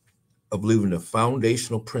begins of leaving the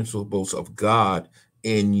foundational principles of God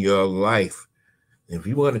in your life. If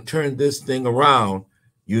you want to turn this thing around,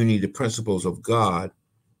 you need the principles of God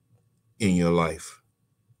in your life.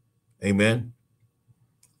 Amen.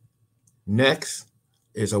 Next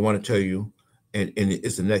is I want to tell you, and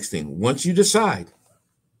it's the next thing. Once you decide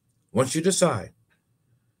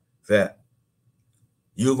that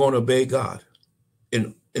you're going to obey God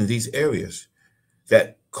in these areas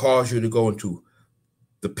that cause you to go into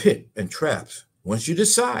the pit and traps, once you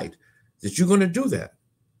decide that you're going to do that,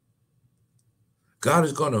 God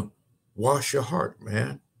is going to wash your heart,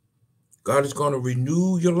 man. God is going to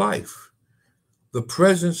renew your life. The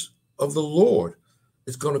presence of the Lord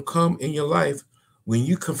is going to come in your life when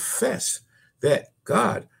you confess that,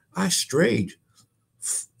 God, I strayed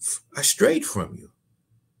from you.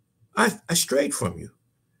 I strayed from you.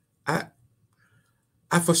 I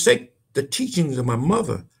forsake the teachings of my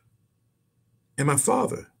mother and my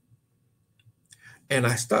father. And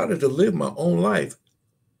I started to live my own life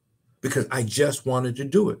because I just wanted to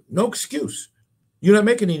do it. No excuse. You're not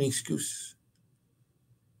making any excuses.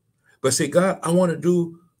 But say, God, I want to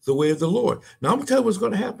do the way of the Lord. Now, I'm going to tell you what's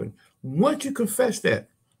going to happen. Once you confess that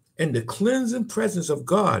and the cleansing presence of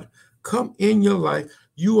God come in your life,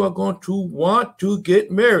 you are going to want to get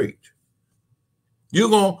married. You're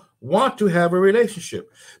going to want to have a relationship.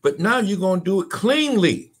 But now you're going to do it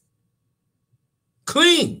cleanly.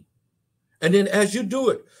 Clean. And then as you do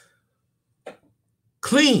it,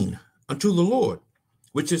 clean unto the Lord,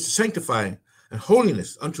 which is sanctifying and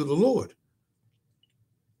holiness unto the Lord.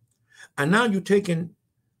 And now you're taking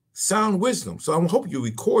sound wisdom. So I hope you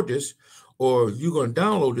record this, or you're going to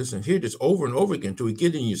download this and hear this over and over again until we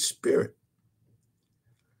get in your spirit.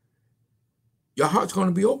 Your heart's going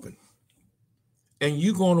to be open. And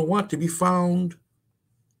you're going to want to be found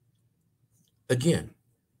again.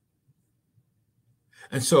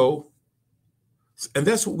 And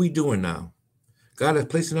that's what we're doing now. God has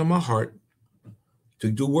placed it on my heart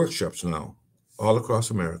to do workshops now all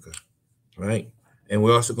across America, right? And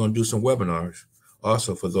we're also going to do some webinars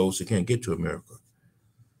also for those who can't get to America.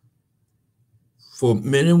 For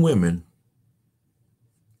men and women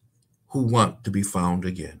who want to be found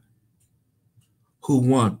again, who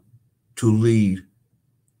want to lead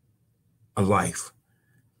a life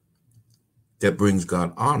that brings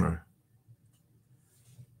God honor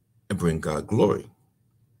and bring God glory.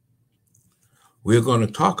 We're going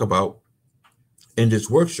to talk about in these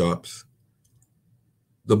workshops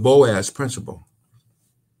the Boaz principle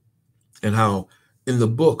and how in the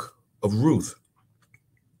book of Ruth,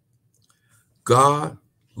 God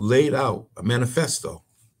laid out a manifesto,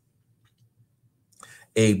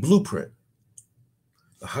 a blueprint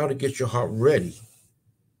of how to get your heart ready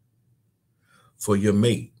for your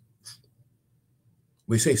mate.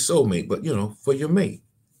 We say soulmate, but for your mate.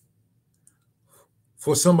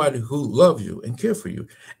 For somebody who loves you and care for you.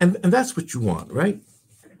 And that's what you want, right?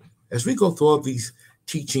 As we go through all these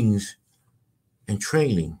teachings and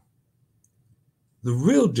training, the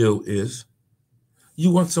real deal is you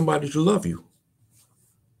want somebody to love you.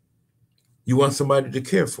 You want somebody to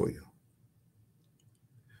care for you.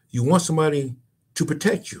 You want somebody to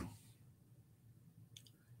protect you.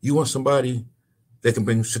 You want somebody that can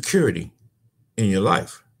bring security in your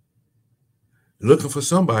life. You're looking for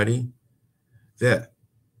somebody that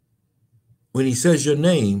when he says your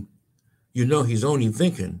name, you know he's only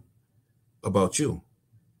thinking about you.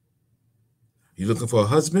 You're looking for a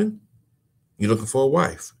husband. You're looking for a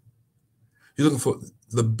wife. You're looking for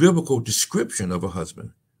the biblical description of a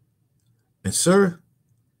husband. And sir,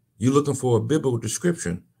 you're looking for a biblical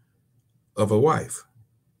description of a wife.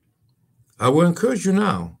 I will encourage you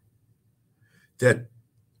now that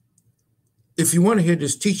if you want to hear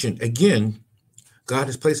this teaching, again, God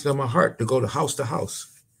has placed it on my heart to go to house.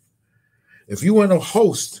 If you want to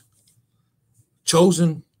host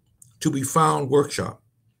Chosen to be Found workshop,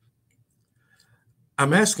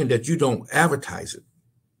 I'm asking that you don't advertise it.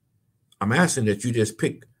 I'm asking that you just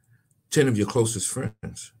pick 10 of your closest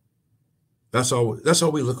friends. That's all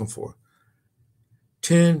we're looking for.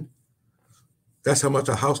 10, that's how much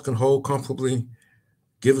a house can hold comfortably.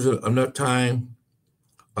 Give us enough time.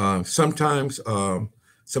 Sometimes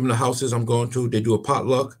some of the houses I'm going to, they do a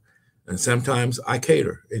potluck, and sometimes I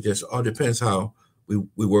cater. It just all depends how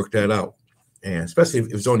we work that out. And especially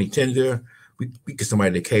if it's only 10 there, we get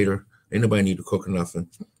somebody to cater. Ain't nobody need to cook or nothing.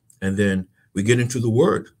 And then we get into the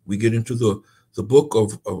word. We get into the book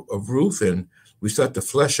of Ruth, and we start to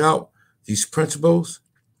flesh out these principles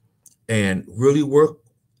and really work.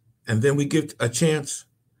 And then we give a chance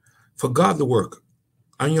for God to work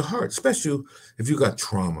on your heart, especially if you got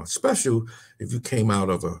trauma, especially if you came out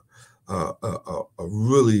of a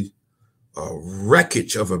really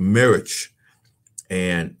wreckage of a marriage,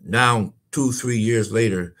 and now 2-3 years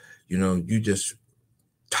later, you just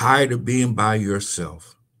tired of being by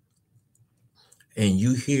yourself, and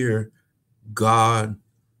you hear God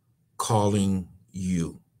calling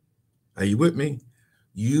you. Are you with me?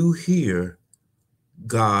 You hear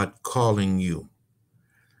God calling you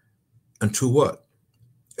into what?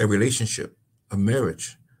 A relationship, a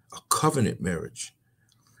marriage, a covenant marriage.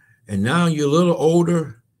 And now you're a little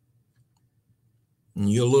older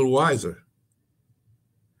and you're a little wiser.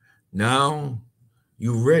 Now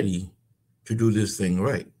you're ready to do this thing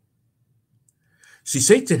right. See,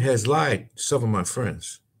 Satan has lied to some of my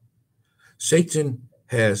friends. Satan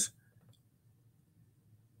has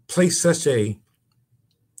placed such a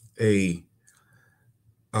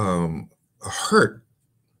hurt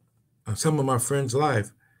on some of my friends'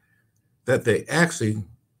 life that they actually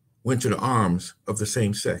went to the arms of the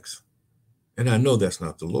same sex. And I know that's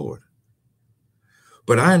not the Lord.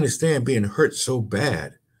 But I understand being hurt so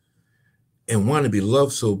bad and want to be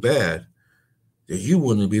loved so bad that you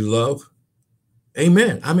want to be loved.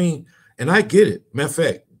 Amen. I mean, and I get it. Matter of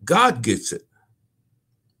fact, God gets it.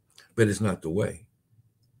 But it's not the way.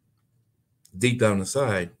 Deep down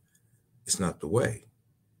inside, it's not the way.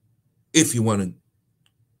 If you want to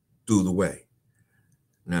do the way.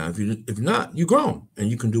 Now, if not, you're grown and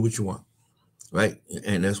you can do what you want, right?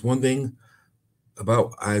 And that's one thing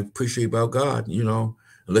I appreciate about God,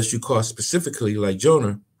 unless you call specifically like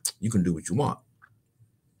Jonah, you can do what you want.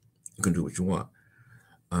 You can do what you want.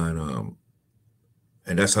 And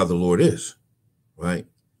that's how the Lord is, right?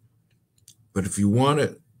 But if you want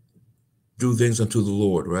to do things unto the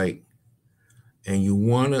Lord, right? And you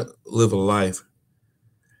want to live a life,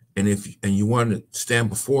 and you want to stand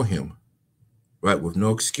before him, right, with no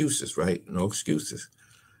excuses, right? No excuses.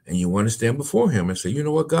 And you want to stand before him and say, you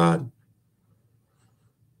know what, God?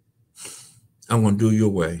 I'm going to do your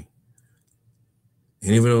way.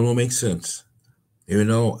 And even though it don't make sense, even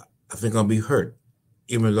though I think I'll be hurt,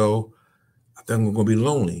 even though I think I'm going to be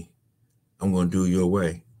lonely, I'm going to do your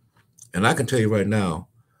way. And I can tell you right now,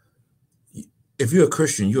 if you're a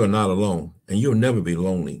Christian, you are not alone, and you'll never be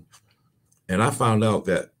lonely. And I found out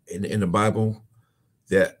that in the Bible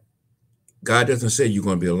that God doesn't say you're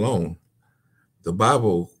going to be alone. The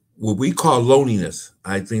Bible, what we call loneliness,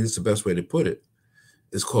 I think it's the best way to put it,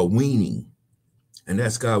 is called weaning. And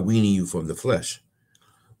that's God weaning you from the flesh.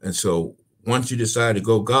 And so once you decide to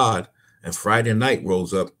go God, and Friday night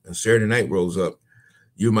rolls up and Saturday night rolls up,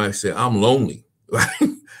 you might say, I'm lonely, right?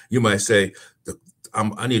 You might say,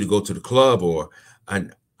 I need to go to the club, or I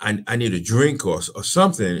need a drink or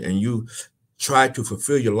something. And you try to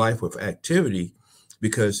fulfill your life with activity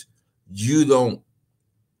because you don't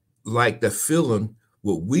like the feeling,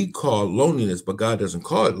 what we call loneliness, but God doesn't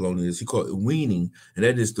call it loneliness. He calls it weaning. And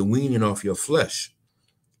that is the weaning off your flesh,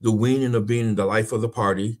 the weaning of being in the life of the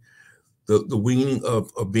party, the weaning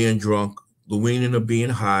of being drunk, the weaning of being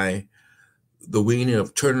high, the weaning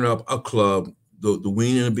of turning up a club, the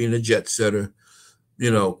weaning of being a jet setter.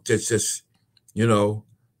 It's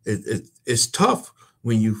tough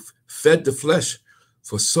when you've fed the flesh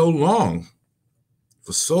for so long,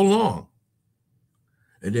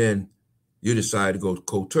 and then you decide to go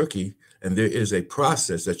cold turkey, and there is a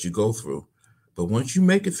process that you go through. But once you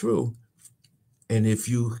make it through, and if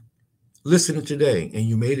you listen today and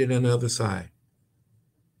you made it on the other side,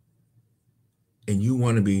 and you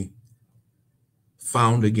want to be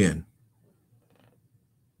found again,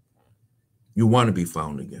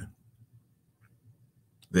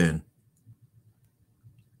 then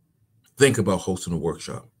think about hosting a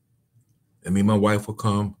workshop. And me and my wife will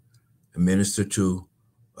come and minister to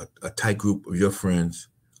a tight group of your friends.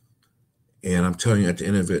 And I'm telling you, at the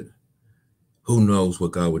end of it, who knows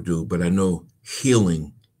what God would do, but I know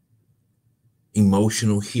healing,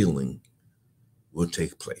 emotional healing will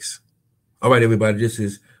take place. All right, everybody, this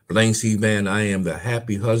is Blaine C. Van. I am the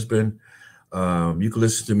happy husband. You can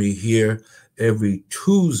listen to me here every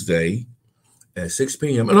Tuesday at 6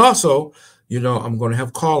 p.m. And also, I'm going to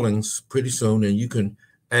have callings pretty soon, and you can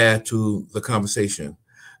add to the conversation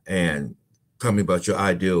and tell me about your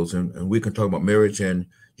ideals, and we can talk about marriage and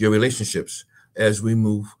your relationships as we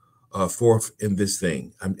move forth in this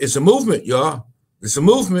thing. It's a movement, y'all. It's a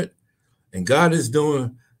movement, and God is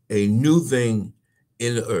doing a new thing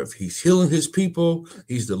in the earth. He's healing his people,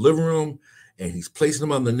 he's delivering them, and he's placing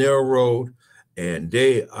them on the narrow road, and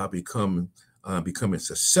they are becoming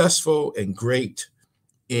successful and great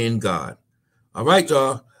in God. All right,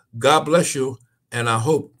 y'all. God bless you, and I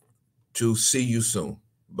hope to see you soon.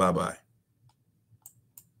 Bye-bye.